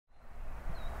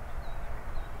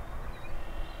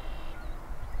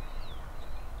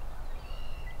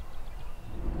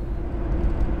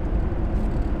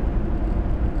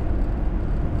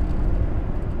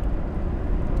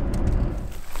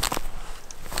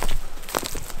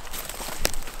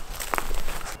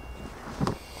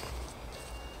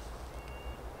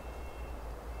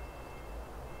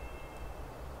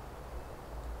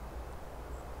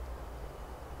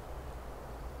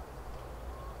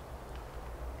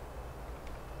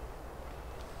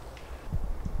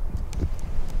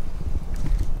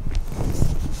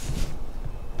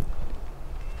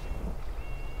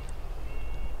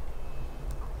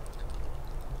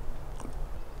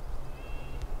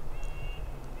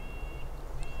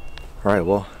Alright,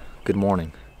 well, good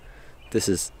morning. This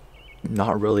is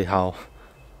not really how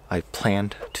I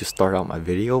planned to start out my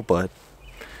video, but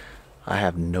I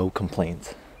have no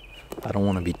complaints. I don't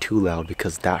want to be too loud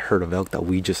because that herd of elk that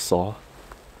we just saw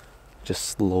just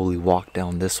slowly walked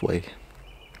down this way.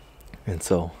 And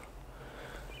so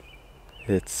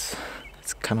it's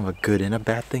kind of a good and a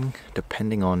bad thing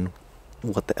depending on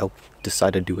what the elk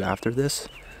decide to do after this.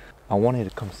 I wanted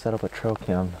to come set up a trail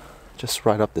cam just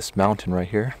right up this mountain right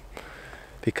here,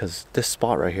 because this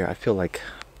spot right here, I feel like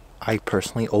I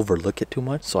personally overlook it too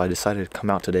much. So I decided to come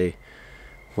out today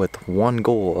with one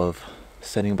goal of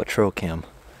setting up a trail cam.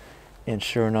 And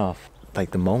sure enough, like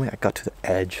the moment I got to the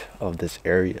edge of this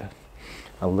area,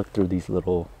 I looked through these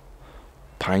little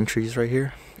pine trees right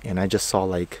here, and I just saw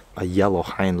like a yellow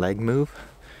hind leg move.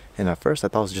 And at first I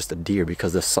thought it was just a deer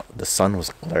because the sun was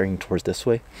glaring towards this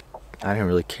way. I didn't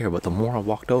really care, but the more I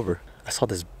walked over, I saw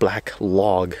this black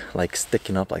log like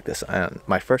sticking up like this, and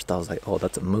my first thought was like, oh,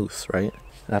 that's a moose, right?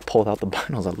 And I pulled out the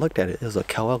binoculars, I looked at it, it was a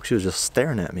cow elk. She was just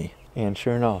staring at me. And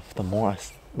sure enough, the more I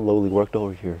slowly worked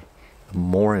over here, the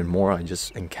more and more I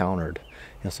just encountered.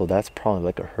 And so that's probably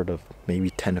like a herd of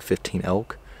maybe 10 to 15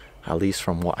 elk, at least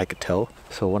from what I could tell.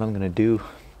 So what I'm gonna do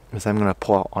is I'm gonna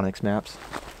pull out Onyx maps.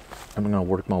 I'm gonna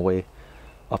work my way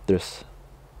up this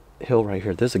hill right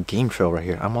here. There's a game trail right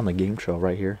here. I'm on the game trail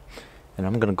right here. And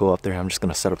I'm gonna go up there. I'm just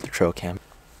gonna set up the trail cam.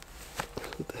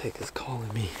 Who the heck is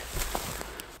calling me?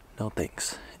 No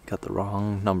thanks. You got the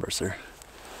wrong number, sir.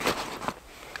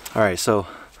 Alright, so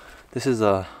this is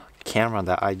a camera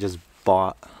that I just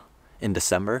bought in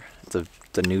December. It's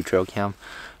a new trail cam.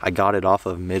 I got it off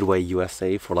of Midway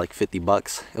USA for like 50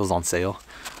 bucks. It was on sale.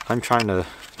 I'm trying to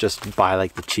just buy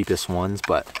like the cheapest ones,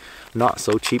 but not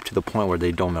so cheap to the point where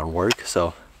they don't even work.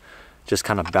 So just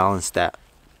kind of balance that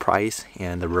price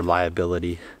and the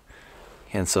reliability.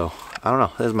 And so I don't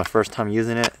know, this is my first time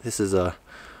using it. This is a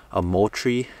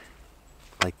Moultrie,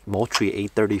 like Moultrie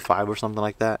 835 or something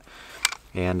like that,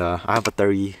 and I have a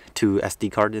 32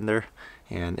 SD card in there,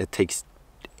 and it takes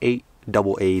 8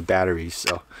 AA batteries,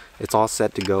 so it's all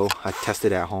set to go. I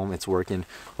tested it at home, it's working.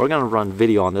 We're gonna run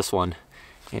video on this one,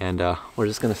 and we're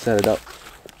just gonna set it up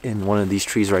in one of these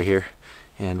trees right here,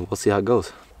 and we'll see how it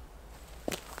goes.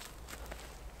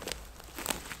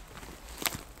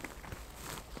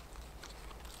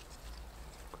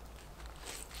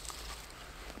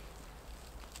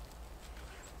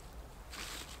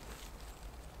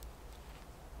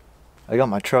 I got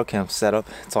my trail cam set up,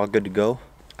 it's all good to go.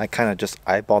 I kind of just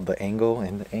eyeballed the angle,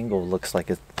 and the angle looks like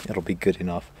it'll be good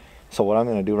enough. So what I'm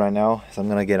going to do right now is I'm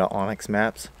going to get an Onyx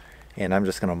maps, and I'm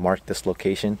just going to mark this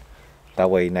location. That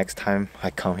way next time I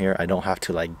come here, I don't have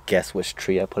to like guess which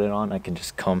tree I put it on. I can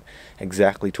just come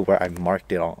exactly to where I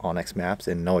marked it on Onyx maps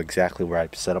and know exactly where I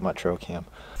set up my trail cam.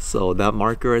 So that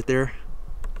marker right there,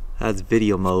 that's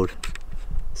video mode.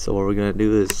 So what we're going to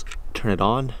do is turn it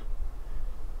on.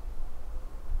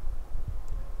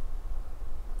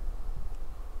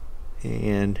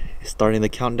 And starting the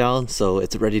countdown, so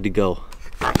it's ready to go.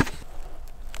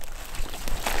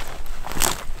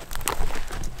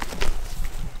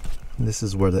 This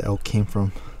is where the elk came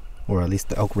from, or at least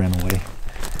the elk ran away.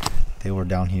 They were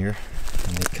down here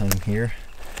and they came here,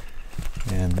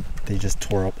 and they just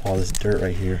tore up all this dirt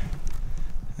right here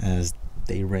as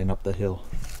they ran up the hill.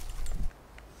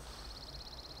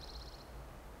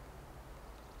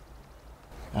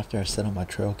 After I set up my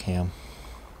trail cam,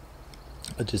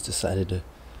 I just decided to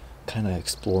kind of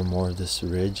explore more of this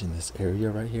ridge in this area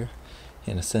right here,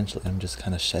 and essentially I'm just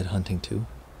kind of shed hunting too.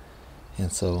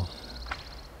 And so,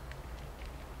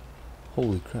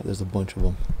 holy crap, there's a bunch of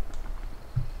them.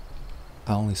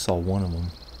 I only saw one of them,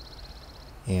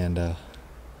 and I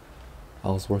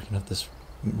was working up this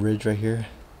ridge right here,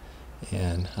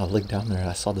 and I looked down there and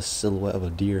I saw the silhouette of a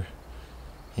deer,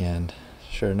 and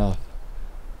sure enough,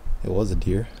 it was a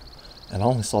deer. And I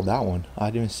only saw that one.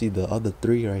 I didn't see the other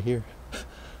 3 right here.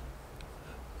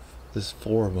 There's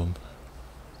 4 of them.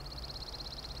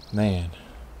 Man,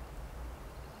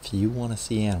 if you want to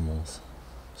see animals,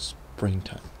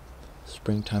 springtime.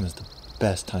 Springtime is the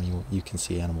best time you can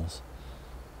see animals.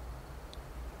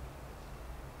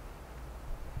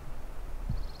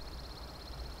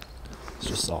 It's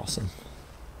just awesome.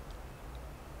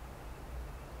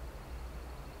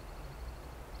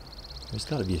 There's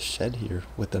got to be a shed here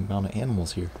with the amount of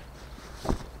animals here.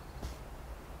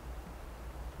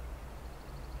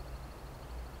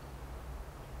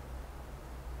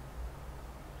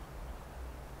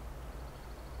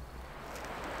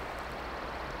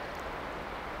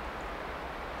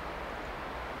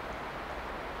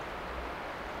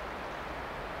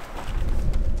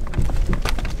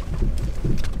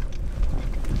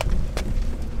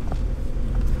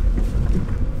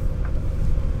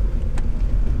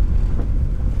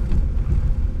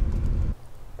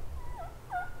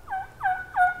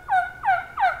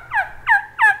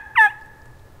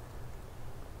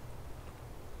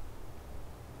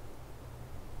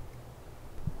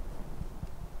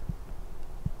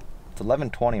 It's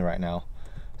 11:20 right now.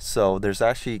 So there's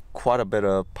actually quite a bit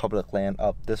of public land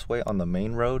up this way on the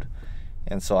main road.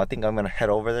 And so I think I'm gonna head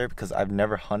over there because I've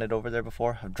never hunted over there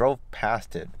before. I've drove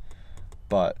past it,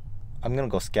 but I'm gonna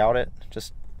go scout it.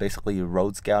 Just basically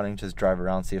road scouting, just drive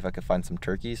around, see if I can find some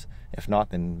turkeys. If not,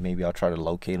 then maybe I'll try to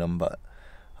locate them. But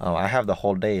I have the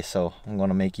whole day, so I'm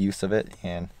gonna make use of it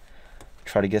and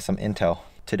try to get some intel.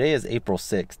 Today is April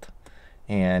 6th,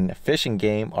 and Fish and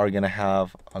Game are gonna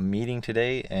have a meeting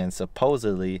today, and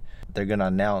supposedly they're gonna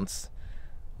announce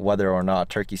whether or not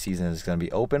turkey season is gonna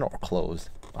be open or closed.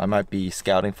 I might be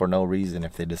scouting for no reason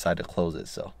if they decide to close it.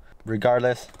 So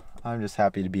regardless, I'm just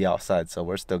happy to be outside, so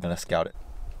we're still gonna scout it.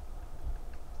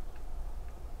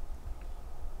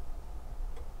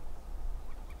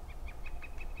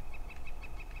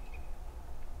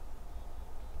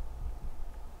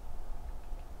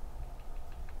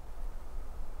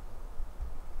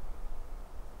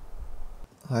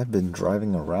 I've been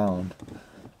driving around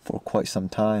for quite some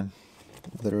time,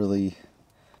 literally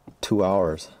 2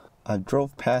 hours. I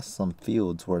drove past some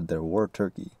fields where there were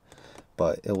turkey,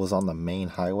 but it was on the main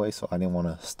highway, so I didn't want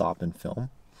to stop and film.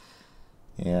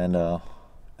 And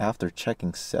after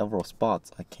checking several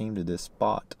spots, I came to this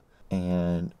spot,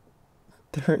 and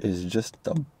there is just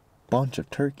a bunch of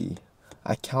turkey.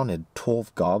 I counted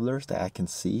 12 gobblers that I can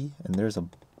see, and there's a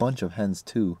bunch of hens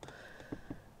too.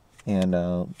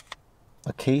 And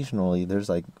occasionally there's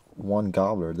like one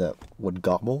gobbler that would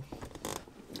gobble,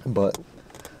 but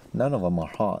none of them are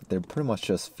hot. They're pretty much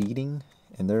just feeding,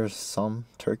 and there's some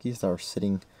turkeys that are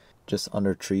sitting just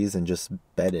under trees and just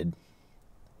bedded.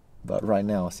 But right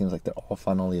now it seems like they're all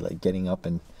finally like getting up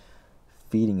and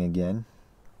feeding again.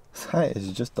 That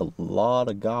is just a lot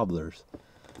of gobblers.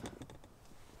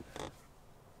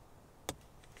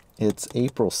 It's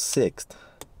April 6th,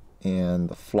 and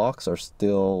the flocks are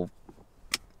still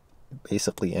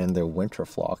basically in their winter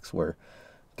flocks, where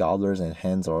gobblers and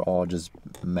hens are all just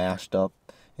mashed up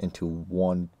into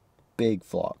one big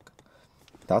flock.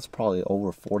 That's probably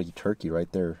over 40 turkey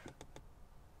right there.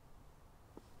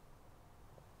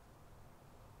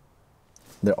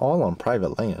 They're all on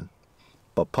private land,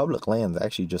 but public land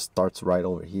actually just starts right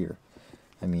over here.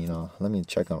 I mean, let me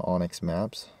check on Onyx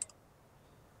Maps.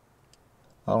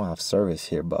 I don't have service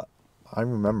here, but I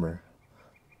remember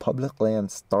public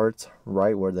land starts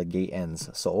right where the gate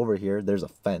ends. So over here, there's a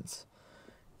fence.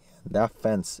 That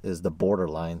fence is the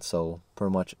borderline, so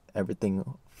pretty much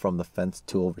everything from the fence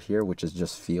to over here, which is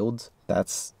just fields,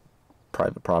 that's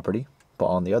private property. But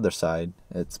on the other side,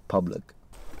 it's public.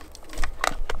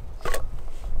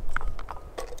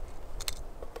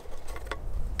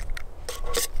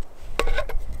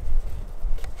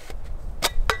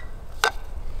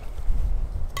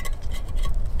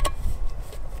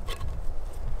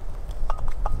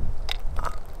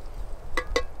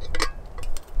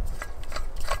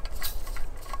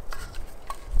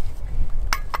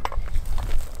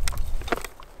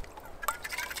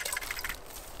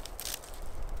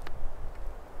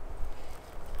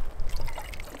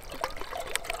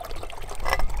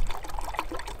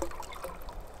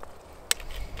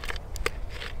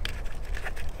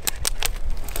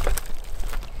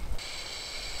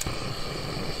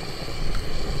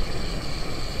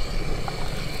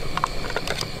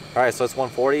 Alright, so it's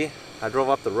 1:40. I drove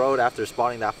up the road after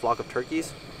spotting that flock of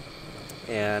turkeys,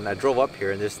 and I drove up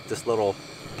here, and there's this little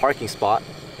parking spot,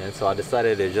 and so I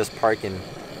decided to just park and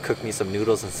cook me some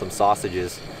noodles and some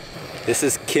sausages. This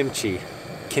is kimchi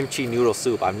noodle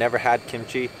soup. I've never had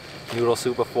kimchi noodle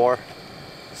soup before,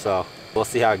 so we'll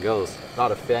see how it goes.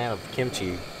 Not a fan of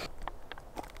kimchi.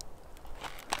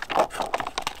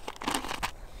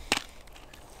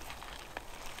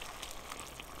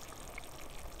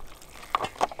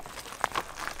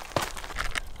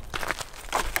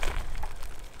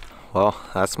 Well,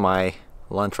 that's my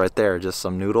lunch right there, just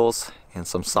some noodles and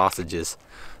some sausages.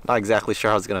 Not exactly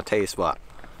sure how it's gonna taste, but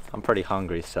I'm pretty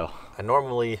hungry, so. I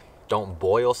normally don't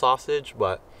boil sausage,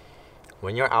 but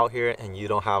when you're out here and you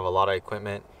don't have a lot of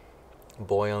equipment,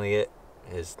 boiling it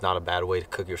is not a bad way to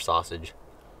cook your sausage.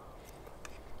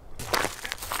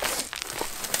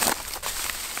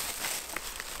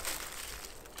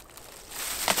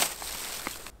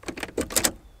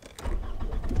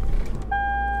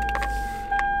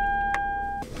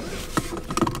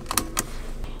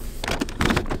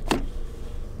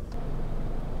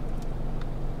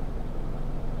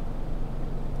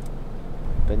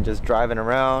 Been just driving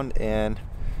around and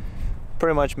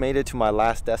pretty much made it to my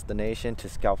last destination to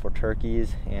scout for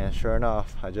turkeys, and sure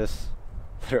enough, I just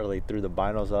literally threw the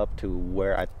binos up to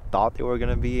where I thought they were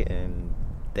gonna be, and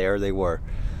there they were.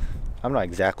 I'm not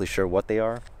exactly sure what they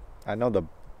are. I know the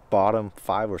bottom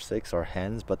 5 or 6 are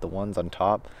hens, but the ones on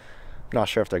top, Not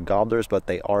sure if they're gobblers, but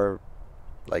they are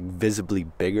like visibly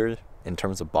bigger in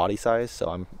terms of body size, so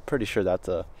I'm pretty sure that's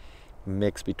a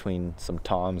mix between some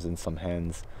toms and some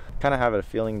hens. Kind of have a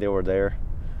feeling they were there,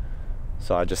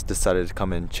 so I just decided to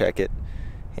come and check it.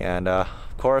 And of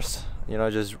course, you know,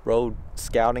 just road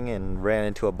scouting and ran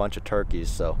into a bunch of turkeys.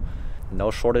 So no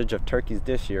shortage of turkeys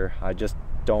this year. I just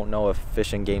don't know if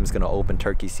Fish and Game's gonna open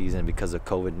turkey season because of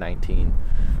COVID-19.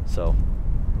 So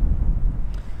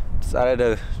decided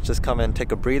to just come and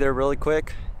take a breather really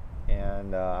quick,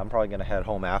 and I'm probably gonna head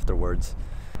home afterwards.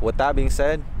 With that being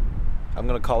said, I'm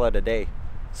gonna call it a day.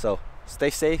 So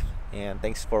stay safe, and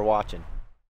thanks for watching.